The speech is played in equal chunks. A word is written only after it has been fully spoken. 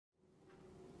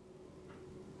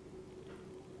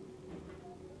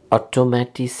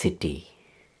অটোম্যাটিসিটি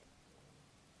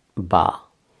বা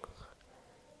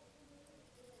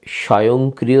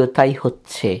স্বয়ংক্রিয়তাই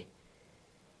হচ্ছে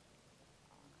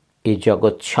এই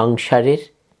জগৎ সংসারের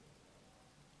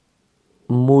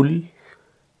মূল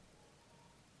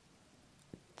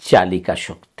চালিকা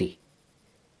শক্তি,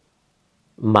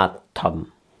 মাধ্যম।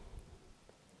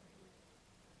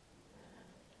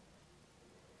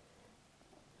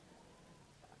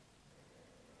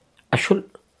 আসল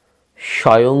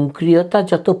স্বয়ংক্রিয়তা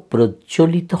যত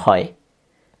প্রজ্বলিত হয়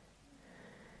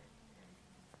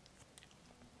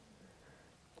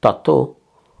তত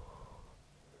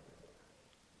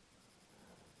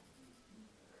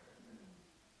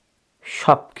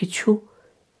সবকিছু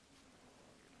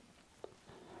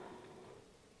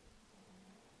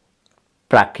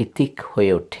প্রাকৃতিক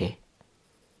হয়ে ওঠে।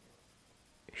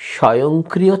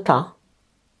 স্বয়ংক্রিয়তা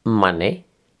মানে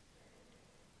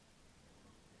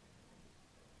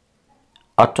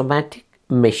অটোমেটিক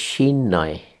মেশিন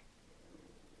নয়,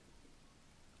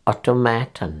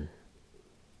 অটোম্যাটন।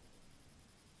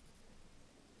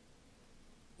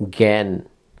 জ্ঞান,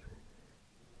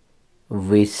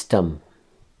 উইজডম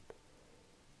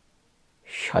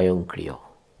স্বয়ংক্রিয়।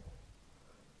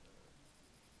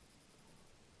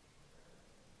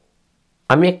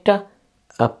 আমি একটা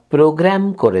প্রোগ্রাম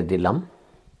করে দিলাম,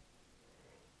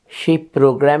 সেই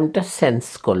প্রোগ্রামটা সেন্স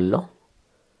করলো,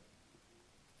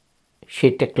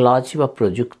 সেই টেকনোলজি বা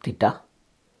প্রযুক্তিটা,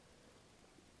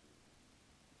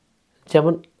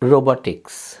 যেমন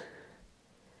রোবোটিক্স,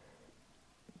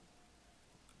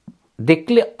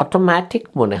 দেখলে অটোমেটিক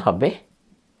মনে হবে,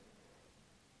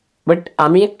 বাট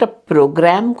আমি একটা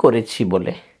প্রোগ্রাম করেছি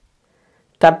বলে,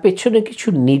 তার পেছনে কিছু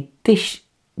নির্দেশ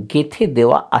গেঁথে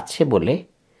দেওয়া আছে বলে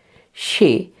সে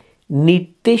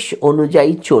নির্দেশ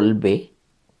অনুযায়ী চলবে।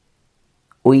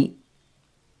 ওই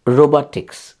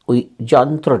রোবোটিক্স, ওই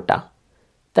যন্ত্রটা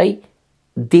তাই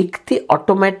দেখতে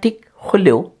অটোমেটিক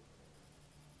হলেও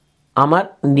আমার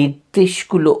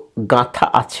নির্দেশগুলো গাঁথা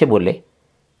আছে বলে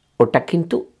ওটা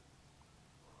কিন্তু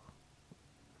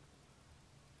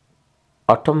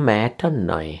অটোম্যাটন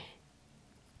নয়,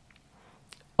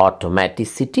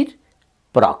 অটোম্যাটিসিটির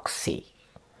প্রক্সি।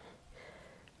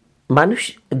 মানুষ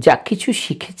যা কিছু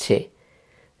শিখেছে,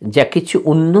 যা কিছু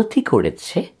উন্নতি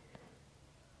করেছে,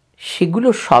 সেগুলো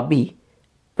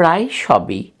প্রায়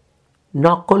সবই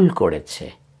নকল করেছে।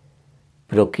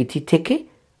 প্রকৃতি থেকে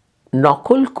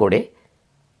নকল করে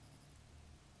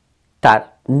তার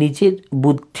নিজের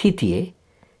বুদ্ধি দিয়ে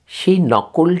সেই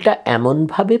নকলটা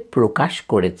এমনভাবে প্রকাশ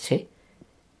করেছে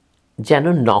যেন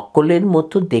নকলের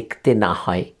মতো দেখতে না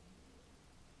হয়,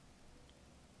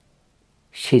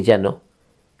 সে যেন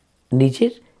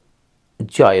নিজের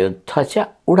জয়ধ্বজা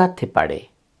উড়াতে পারে।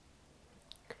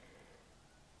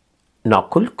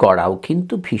 নকল করাও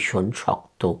কিন্তু ভীষণ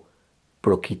শক্ত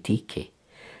প্রকৃতিকে,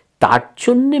 তার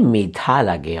জন্যে মেধা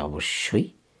লাগে অবশ্যই,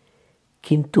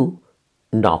 কিন্তু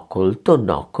নকল তো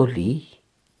নকলই।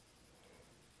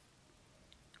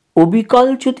 অবিকল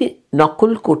যদি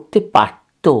নকল করতে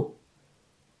পারত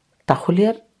তাহলে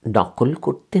আর নকল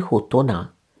করতে হতো না,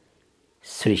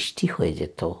 সৃষ্টি হয়ে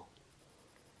যেত।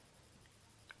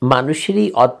 মানুষের এই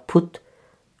অদ্ভুত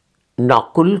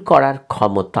নকল করার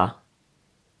ক্ষমতা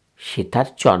সে তার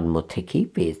জন্ম থেকেই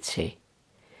পেয়েছে।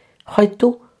 হয়তো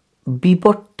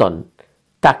বিবর্তন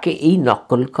তাকে এই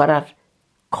নকল করার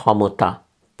ক্ষমতা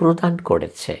প্রদান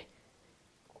করেছে।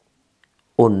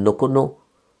 অন্য কোনো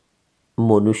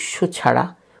মনুষ্য ছাড়া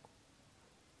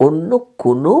অন্য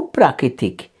কোনো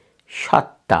প্রাকৃতিক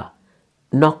সত্তা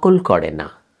নকল করে না,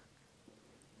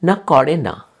 না করে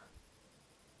না।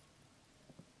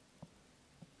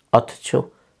 অথচ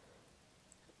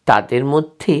তাদের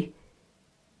মধ্যে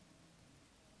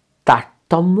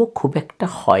তারতম্য খুব একটা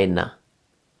হয় না।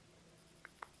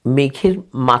 মেঘের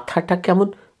মাথাটা কেমন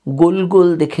গোল গোল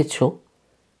দেখেছ,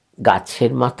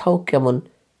 গাছের মাথাও কেমন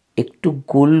একটু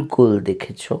গোল গোল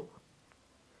দেখেছ।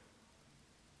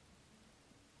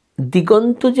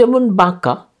 দিগন্ত যেমন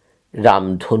বাঁকা,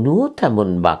 রামধনুও তেমন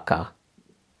বাঁকা।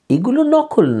 এগুলো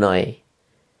নকল নয়,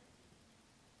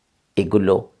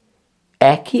 এগুলো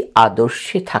একই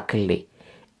আদর্শে থাকলে,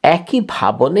 একই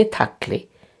ভাবনে থাকলে,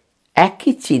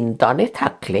 একই চিন্তনে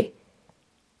থাকলে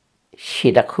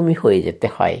সেরকমই হয়ে যেতে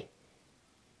হয়।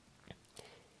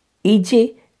 এই যে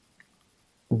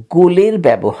গোলের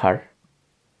ব্যবহার,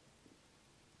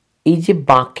 এই যে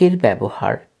বাঁকের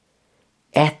ব্যবহার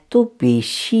এত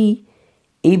বেশি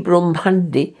এই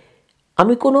ব্রহ্মাণ্ডে,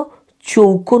 আমি কোনো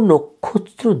চৌকো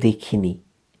নক্ষত্র দেখিনি,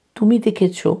 তুমি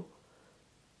দেখেছ?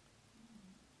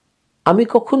 আমি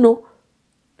কখনো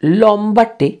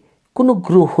লম্বাটে কোনো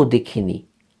গ্রহ দেখিনি,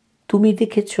 তুমি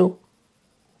দেখেছ?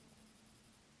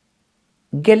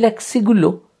 গ্যালাক্সিগুলো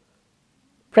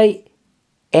প্রায়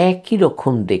একই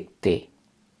রকম দেখতে।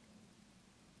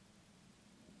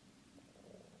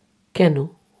 কেন,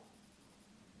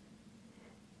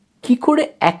 কি করে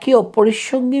একে অপরের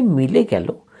সঙ্গে মিলে গেল,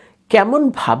 কেমন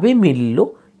ভাবে মিলল,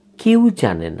 কেউ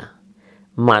জানে না।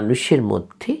 মানুষের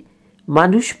মধ্যে,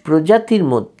 মানুষ প্রজাতির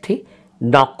মধ্যে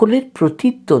নকলের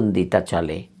প্রতিদ্বন্দ্বিতা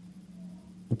চলে।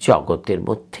 জগতের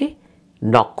মধ্যে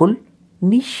নকল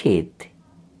নিষেধ,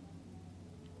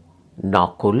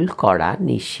 নকল করা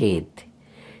নিষেধ।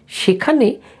 সেখানে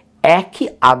একই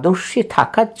আদর্শে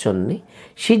থাকার জন্যে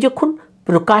সে যখন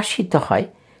প্রকাশিত হয়,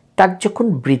 তার যখন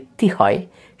বৃদ্ধি হয়,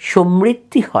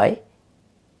 সমৃদ্ধি হয়,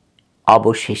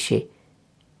 অবশেষে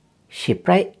সে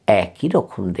প্রায় একই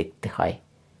রকম দেখতে হয়,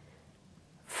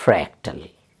 ফ্র্যাক্টাল।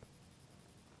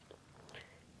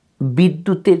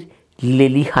 বিদ্যুতের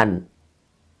লেলিহান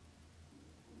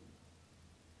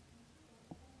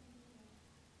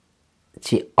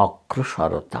যে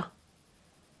অগ্রসরতা,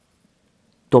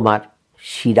 তোমার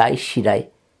শিরায় শিরায়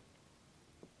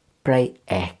প্রায়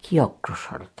একই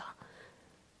অগ্রসরতা,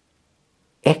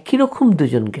 একই রকম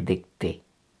দুজনকে দেখতে।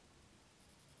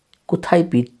 কোথায়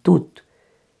বিদ্যুৎ,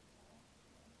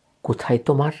 কোথায়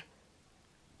তোমার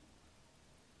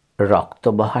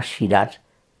রক্তবহা শিরার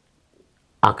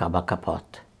আঁকাবাঁকা পথ।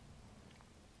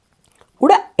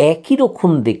 ওরা একই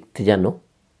রকম দেখতে জানো,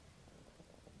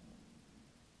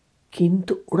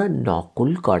 কিন্তু ওরা নকল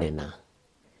করে না।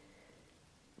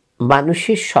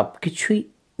 মানুষের সব কিছুই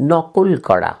নকল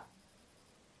করা,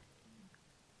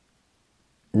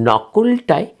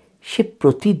 নকলটায় সে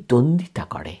প্রতিদ্বন্দ্বিতা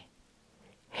করে।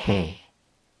 হ্যাঁ,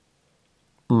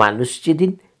 মানুষ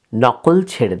যেদিন নকল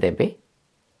ছেড়ে দেবে,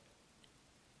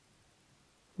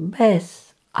 ব্যাস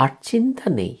আর চিন্তা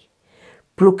নেই।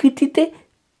 প্রকৃতিতে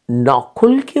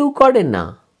নকল কেউ করে না।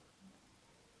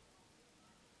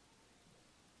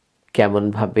 কেমন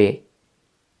ভাবে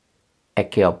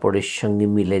একে অপরের সঙ্গে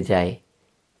মিলে যায়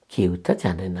কেউ তা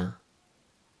জানে না।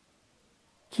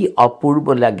 কি অপূর্ব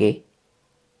লাগে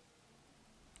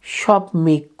সব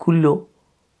মেঘগুলো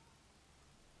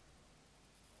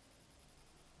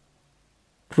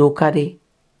প্রকারে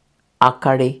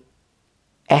আকারে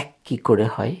এক কি করে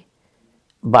হয়।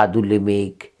 বাদুলে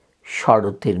মেঘ,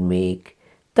 শরতের মেঘ,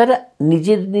 তারা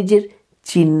নিজের নিজের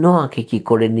চিহ্ন আঁকে কি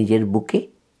করে নিজের বুকে।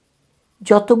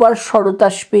 যতবার শরৎ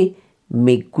আসবে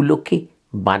মেঘগুলোকে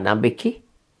বানাবে কে,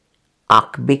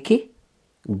 আঁকবে কে,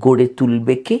 গড়ে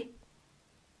তুলবে কে?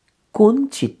 কোন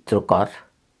চিত্রকর?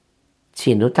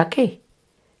 চেনো তাকে?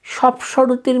 সব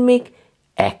শরতের মেঘ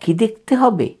একই দেখতে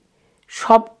হবে?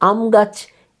 সব আম গাছ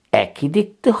একই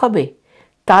দেখতে হবে?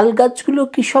 তাল গাছগুলো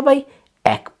কি সবাই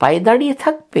এক পায়ে দাঁড়িয়ে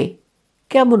থাকবে?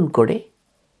 কেমন করে?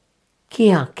 কে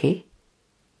আঁকে?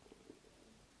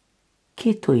 কে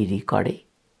তৈরি করে?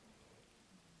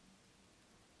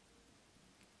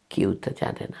 কেউ তা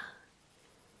জানে না।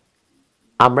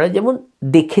 আমরা যেমন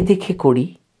দেখে দেখে করি,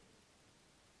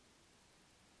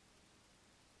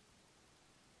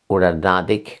 ওরা না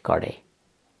দেখে করে।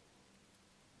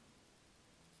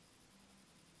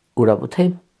 ওরা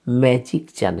বোধহয় ম্যাজিক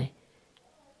জানে,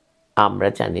 আমরা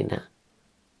জানি না।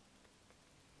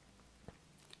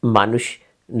 মানুষ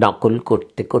নকল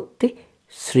করতে করতে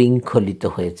শৃঙ্খলিত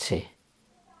হয়েছে।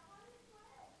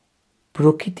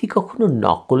 প্রকৃতি কখনো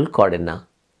নকল করে না।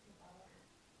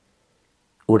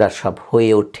 ওরা সব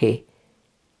হয়ে ওঠে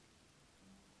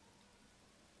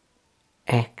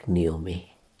এক নিয়মে।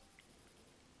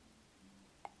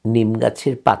 নিম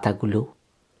গাছের পাতাগুলো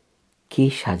কে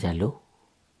সাজালো?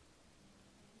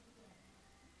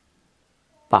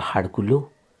 পাহাড়গুলো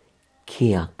কে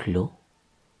আঁকলো?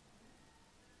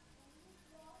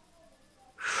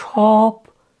 সব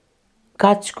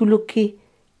গাছগুলোকে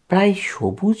প্রায়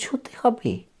সবুজ হতে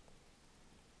হবে?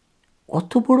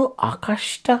 অত বড়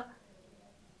আকাশটা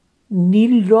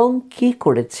নীল রং কে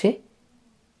করেছে?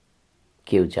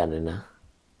 কেউ জানে না।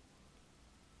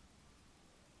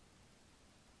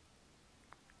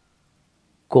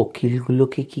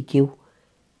 কোকিলগুলোকে কি কেউ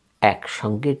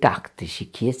একসঙ্গে ডাকতে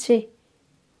শিখিয়েছে?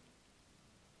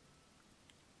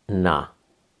 না,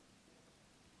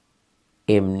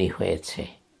 এমনি হয়েছে,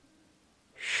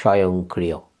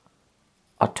 স্বয়ংক্রিয়,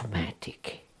 অটোমেটিক।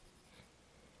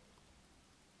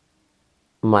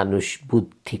 মানুষ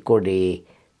বুদ্ধি করে,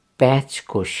 প্যাচ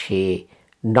কষে,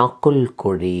 নকল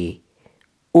করে,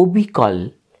 অবিকল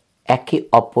একে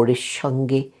অপরের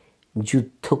সঙ্গে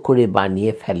যুদ্ধ করে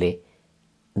বানিয়ে ফেলে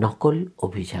নকল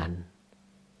অভিযান।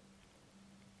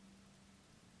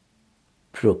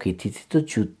 প্রকৃতিতে তো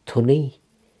যুদ্ধ নেই,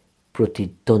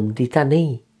 প্রতিদ্বন্দ্বিতা নেই,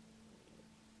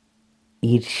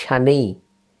 ঈর্ষা নেই,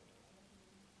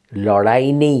 লড়াই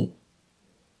নেই।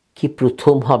 কি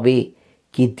প্রথম হবে,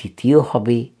 কি দ্বিতীয়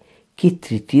হবে, কি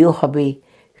তৃতীয় হবে,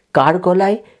 কার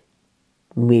গলায়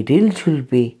মেডেল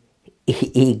ঝুলবে,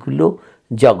 এইগুলো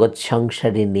জগৎ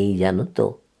সংসারে নেই, জানো তো।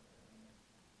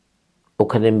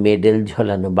 ওখানে মেডেল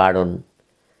ঝোলানো বারণ।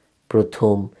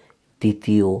 প্রথম,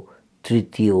 দ্বিতীয়,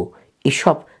 তৃতীয়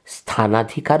এসব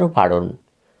স্থানাধিকারও বারণ।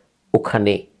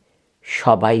 ওখানে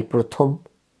সবাই প্রথম,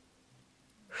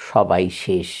 সবাই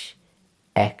শেষ,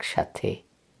 একসাথে।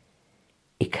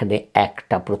 এখানে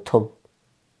একটা প্রথম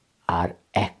আর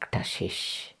একটা শেষ।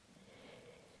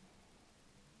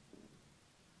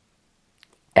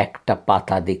 একটা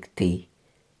পাতা দেখতেই,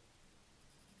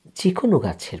 যে কোনো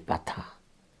গাছের পাতা,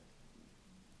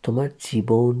 তোমার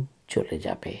জীবন চলে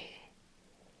যাবে।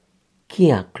 কে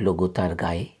আঁকলো গো তার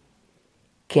গায়ে,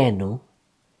 কেন,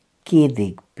 কে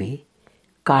দেখবে,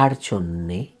 কার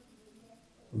জন্যে,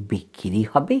 বিক্রি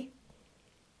হবে,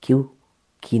 কেউ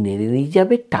কিনে নিয়ে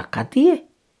যাবে টাকা দিয়ে?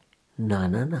 না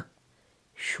না না,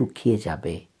 শুকিয়ে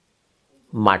যাবে,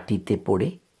 মাটিতে পড়ে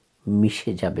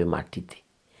মিশে যাবে মাটিতে।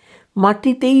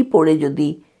 মাটিতেই পড়ে যদি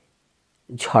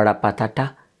ঝরা পাতাটা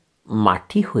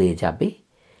মাটি হয়ে যাবে,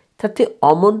 তাতে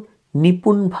অমন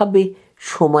নিপুণভাবে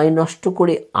সময় নষ্ট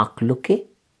করে আঁকলো কে?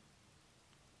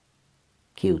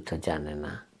 কেউ তা জানে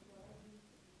না।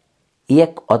 এই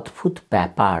এক অদ্ভুত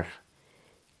ব্যাপার,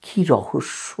 কি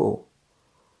রহস্য।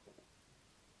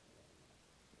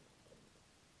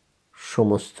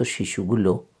 সমস্ত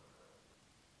শিশুগুলো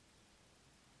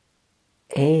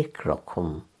এক রকম,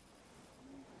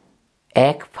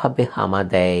 একভাবে হামা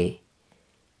দেয়,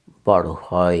 বড়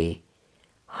হয়,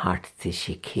 হাঁটতে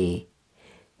শেখে।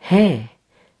 হ্যাঁ,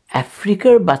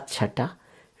 আফ্রিকার বাচ্চাটা,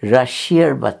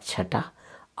 রাশিয়ার বাচ্চাটা,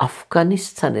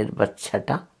 আফগানিস্তানের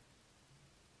বাচ্চাটা,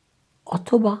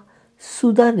 অথবা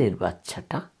সুদানের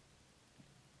বাচ্চাটা,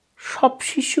 সব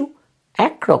শিশু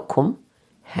একরকম।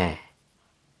 হ্যাঁ,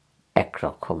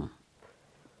 একরকম।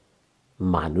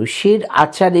 মানুষের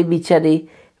আচারে বিচারে,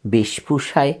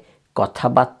 বেশভূষায়,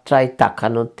 কথাবার্তায়,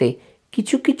 তাকানোতে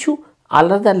কিছু কিছু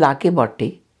আলাদা লাগে বটে,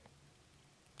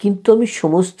 কিন্তু আমি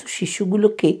সমস্ত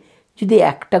শিশুগুলোকে যদি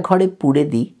একটা ঘরে পুরে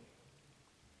দিই,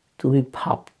 তুমি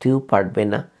ভাবতেও পারবে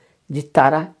না যে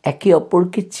তারা একে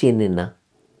অপরকে চেনে না।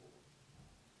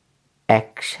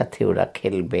 একসাথে ওরা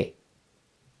খেলবে।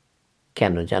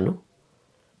 কেন জানো?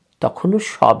 তখনও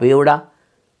সবে ওরা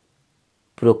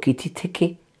প্রকৃতি থেকে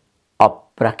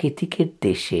অপ্রাকৃতিকের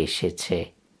দেশে এসেছে।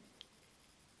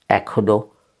 এখনো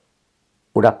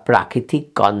ওরা প্রাকৃতিক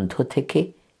গন্ধ থেকে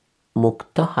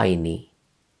মুক্ত হয়নি।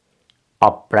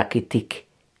 অপ্রাকৃতিক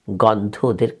গন্ধ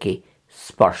ওদেরকে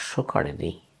স্পর্শ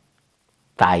করেনি।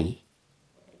 তাই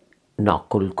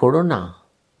নকল করো না,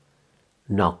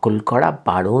 নকল করা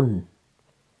বারণ।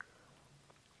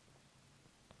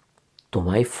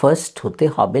 তোমায় ফার্স্ট হতে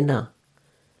হবে না,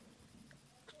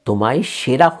 তোমায়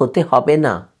সেরা হতে হবে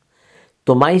না,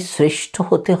 তোমায় শ্রেষ্ঠ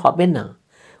হতে হবে না।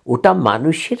 ওটা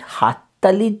মানুষের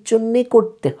হাততালির জন্যে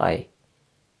করতে হয়।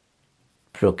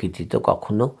 প্রকৃতি তো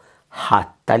কখনো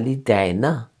হাততালি দেয়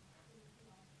না,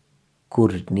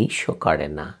 কুর্নিশও করে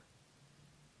না।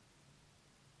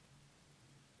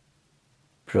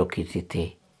 প্রকৃতিতে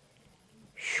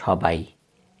সবাই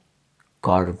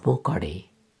কর্ম করে,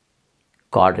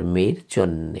 কর্মের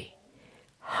জন্যে,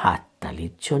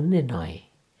 হাততালির জন্যে নয়।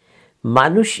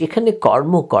 মানুষ এখানে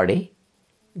কর্ম করে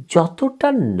যতটা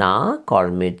না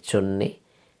কর্মের জন্যে,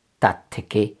 তার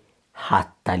থেকে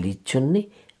হাততালির জন্যে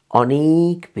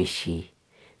অনেক বেশি।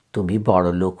 তুমি বড়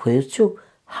লোক হয়েছ,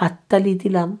 হাততালি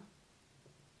দিলাম।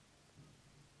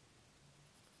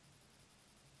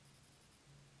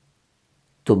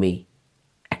 তুমি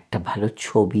একটা ভালো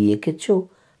ছবি এঁকেছ,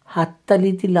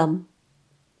 হাততালি দিলাম।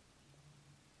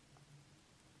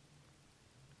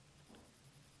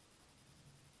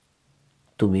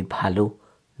 তুমি ভালো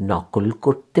নকল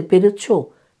করতে পেরেছ,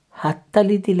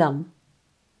 হাততালি দিলাম।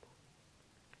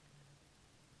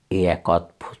 এ এক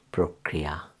অদ্ভুত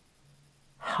প্রক্রিয়া,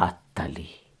 হাততালি।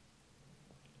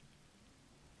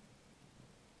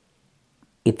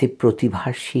 এতে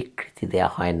প্রতিভার স্বীকৃতি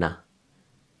দেওয়া হয় না,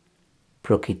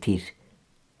 প্রকৃতির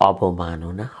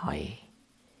অবমাননা হয়।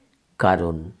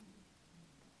 কারণ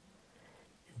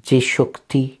যে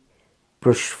শক্তি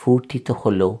প্রস্ফুটিত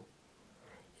হলো,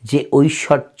 যে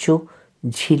ঐশ্বর্য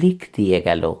ঝিলিক দিয়ে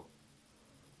গেল,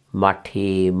 মাঠে,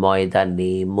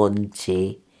 ময়দানে, মঞ্চে,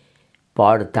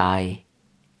 পর্দায়,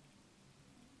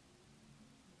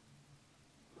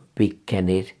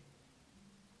 বিজ্ঞানের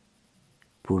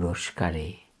পুরস্কারে,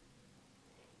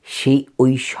 সেই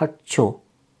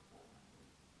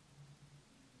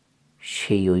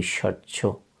ঐশ্বর্য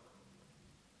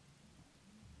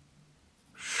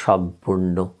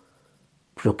সম্পূর্ণ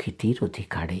প্রকৃতির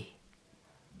অধিকারে।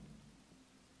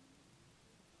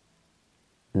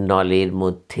 নলের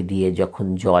মধ্যে দিয়ে যখন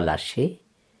জল আসে,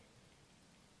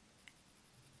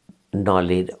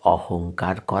 নলের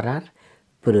অহংকার করার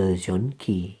প্রয়োজন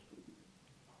কি?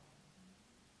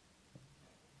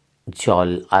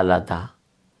 জল আলাদা,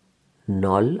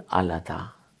 নল আলাদা,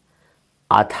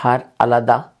 আধার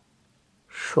আলাদা,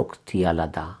 শক্তি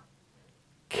আলাদা,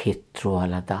 ক্ষেত্র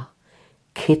আলাদা,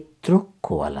 ক্ষেত্রজ্ঞ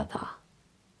আলাদা।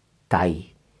 তাই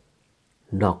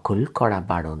নকল করা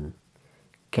বারণ।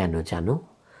 কেন জানো?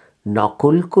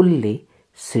 নকল করলে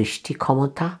সৃষ্টি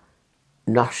ক্ষমতা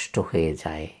নষ্ট হয়ে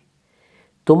যায়।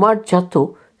 তোমার যত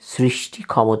সৃষ্টি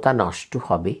ক্ষমতা নষ্ট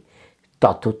হবে,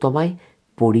 তত তোমায়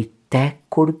পরিত্যাগ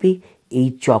করবে এই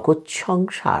জগৎ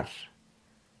সংসার।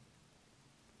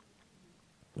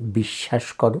 বিশ্বাস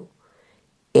করো,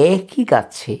 একই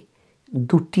গাছে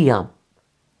দুটি আম,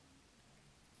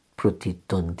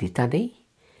 প্রতিদ্বন্দ্বিতা নেই,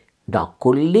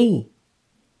 নকল নেই।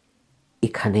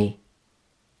 এখানে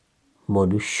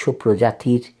মনুষ্য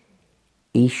প্রজাতির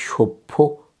এই সভ্য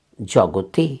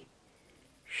জগতে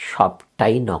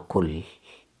সবটাই নকল।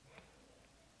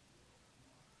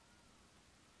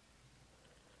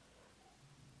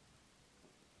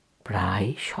 প্রায়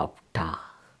সবটা।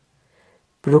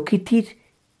 প্রকৃতির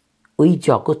ওই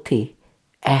জগতে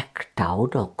একটাও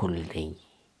নকল নেই।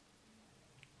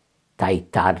 তাই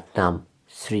তার নাম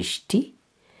সৃষ্টি,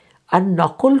 আর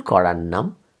নকল করার নাম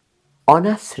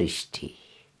অনাসৃষ্টি।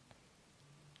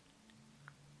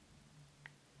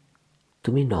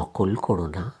 তুমি নকল করো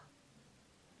না,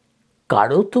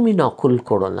 কারো তুমি নকল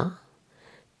করো না।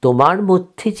 তোমার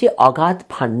মধ্যে যে অগাধ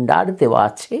ভাণ্ডার দেওয়া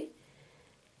আছে,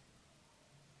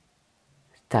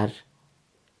 তার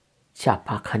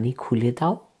চাপাখানি খুলে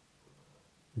দাও,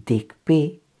 দেখবে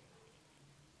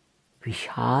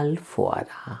বিশাল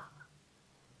ফোয়ারা।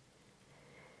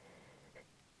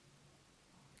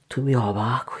 তুমি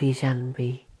অবাক হয়ে জানবে,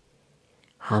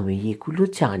 আমি এগুলো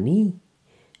জানি,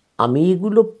 আমি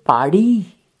এগুলো পারি।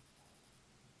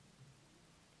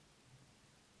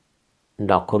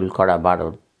 নকল করা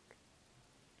বারণ।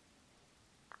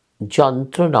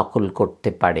 যন্ত্র নকল করতে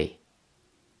পারে,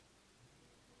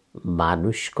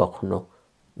 মানুষ কখনো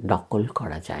নকল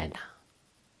করা যায় না।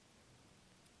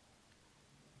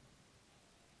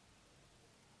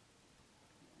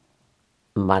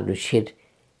 মানুষের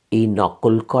এই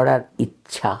নকল করার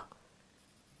ইচ্ছা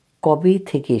কবে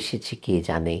থেকে এসেছে কে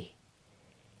জানে।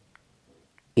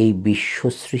 এই বিশ্ব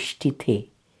সৃষ্টিতে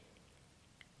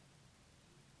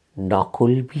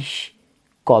নকল বিষ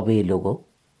কবে এলো গো?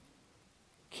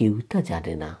 কেউ তা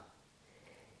জানে না।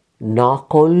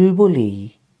 নকল বলেই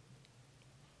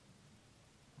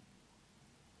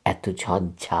এত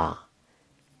ঝঞ্ঝা,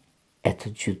 এত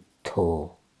যুদ্ধ,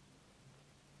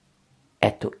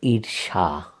 এত ঈর্ষা,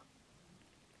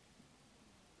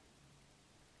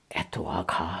 এত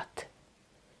আঘাত।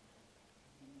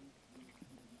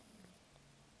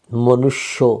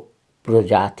 মনুষ্য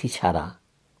প্রজাতি ছাড়া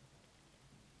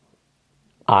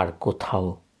আর কোথাও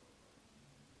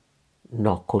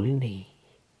নকল নেই,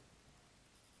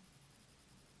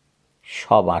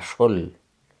 সব আসল।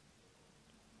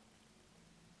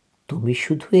 তুমি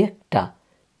শুধু একটা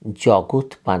জগৎ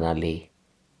বানালে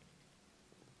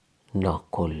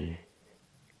নকল।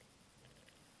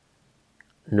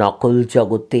 নকল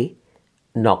জগতে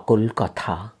নকল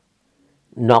কথা,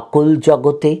 নকল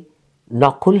জগতে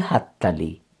নকল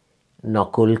হাততালি,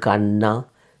 নকল কান্না,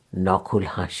 নকল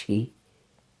হাসি।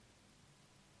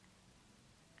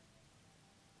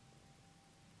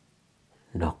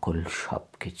 নকল সব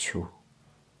কিছু।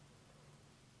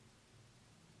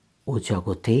 ও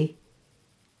জগতে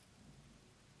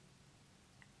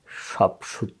সব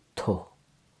শুদ্ধ।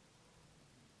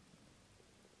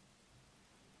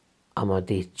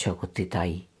 আমাদের জগতে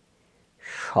তাই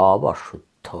সব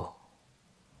অশুদ্ধ।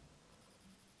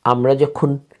 আমরা যখন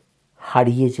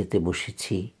হারিয়ে যেতে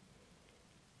বসেছি,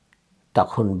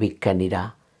 তখন বিজ্ঞানীরা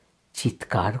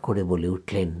চিৎকার করে বলে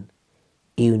উঠলেন,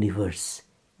 ইউনিভার্স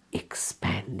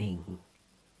এক্সপ্যান্ডিং।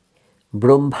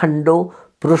 ব্রহ্মাণ্ড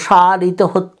প্রসারিত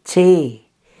হচ্ছে,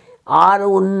 আর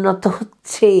উন্নত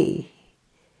হচ্ছে।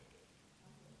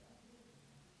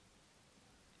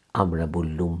 আমরা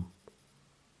বললুম,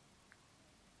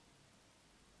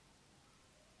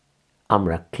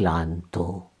 আমরা ক্লান্ত,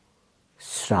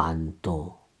 শ্রান্ত,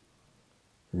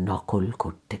 নকল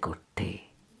করতে করতে।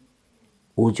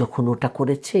 ও যখন ওটা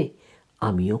করেছে,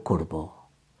 আমিও করব।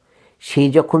 সে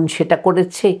যখন সেটা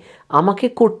করেছে, আমাকে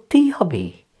করতেই হবে।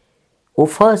 ও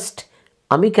ফার্স্ট,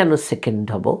 আমি কেন সেকেন্ড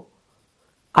হব?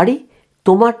 আরে,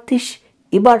 তোমার দেশ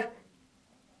এবার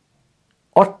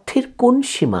অর্থের কোন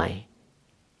সীমায়?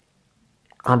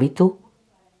 আমি তো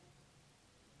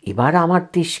এবার আমার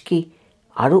দেশকে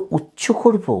আরো উচ্চ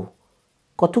করব,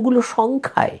 কতগুলো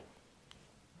সংখ্যায়।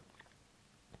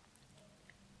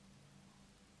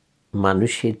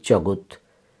 মানুষের জগৎ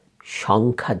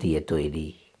সংখ্যা দিয়ে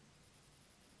তৈরি,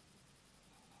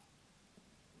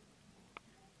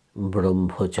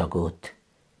 ব্রহ্মজগৎ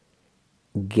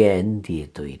জ্ঞান দিয়ে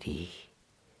তৈরি।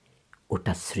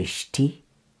 ওটা সৃষ্টি,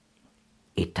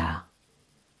 এটা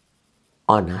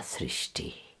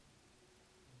অনাসৃষ্টি।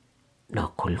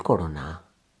 নকল করো না,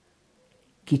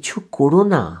 কিছু করো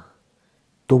না,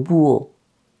 তবুও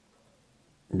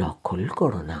নকল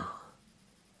করো না।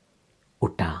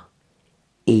 ওটা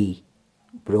এই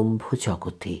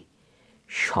ব্রহ্মজগতে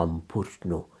সম্পূর্ণ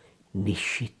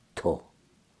নিষিদ্ধ।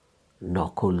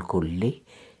 নকল করলে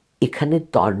এখানে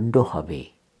দণ্ড হবে।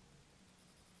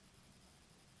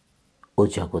 ও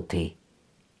জগতে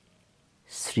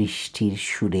সৃষ্টির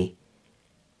সুরে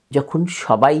যখন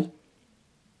সবাই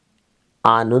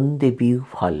আনন্দে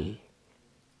বিহ্বল,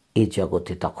 এ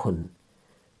জগতে তখন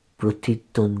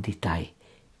প্রতিদ্বন্দ্বিতায়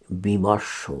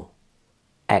বিমর্ষ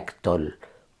একদল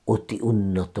অতি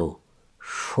উন্নত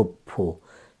সভ্য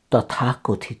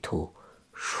তথাকথিত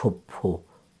সভ্য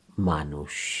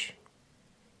মানুষ।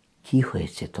 কি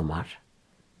হয়েছে তোমার?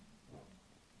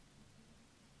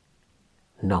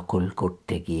 নকল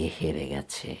করতে গিয়ে হেরে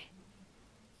গেছে,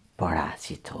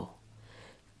 পরাজিত।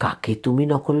 কাকে তুমি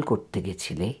নকল করতে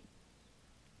গেছিলে?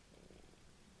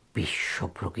 বিশ্ব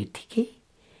প্রকৃতিকে?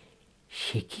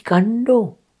 সে কি কাণ্ড!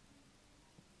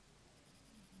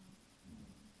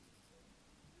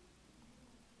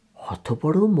 অত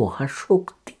বড়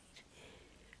মহাশক্তির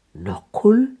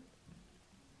নকল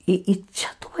এ ইচ্ছা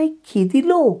তোমায় কে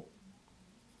দিল?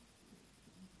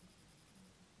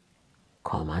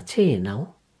 ক্ষমা চেয়ে নাও,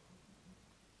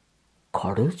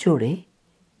 খড়জোড়ে।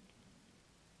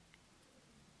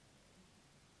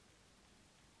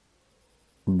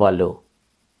 বলো,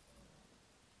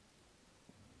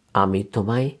 আমি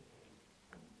তোমায়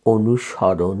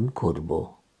অনুসরণ করব,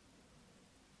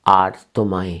 আর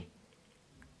তোমায়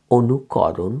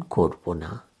অনুকরণ করব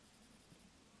না।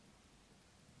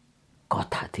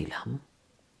 কথা দিলাম।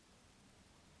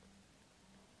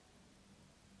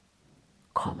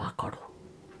 ক্ষমা করো।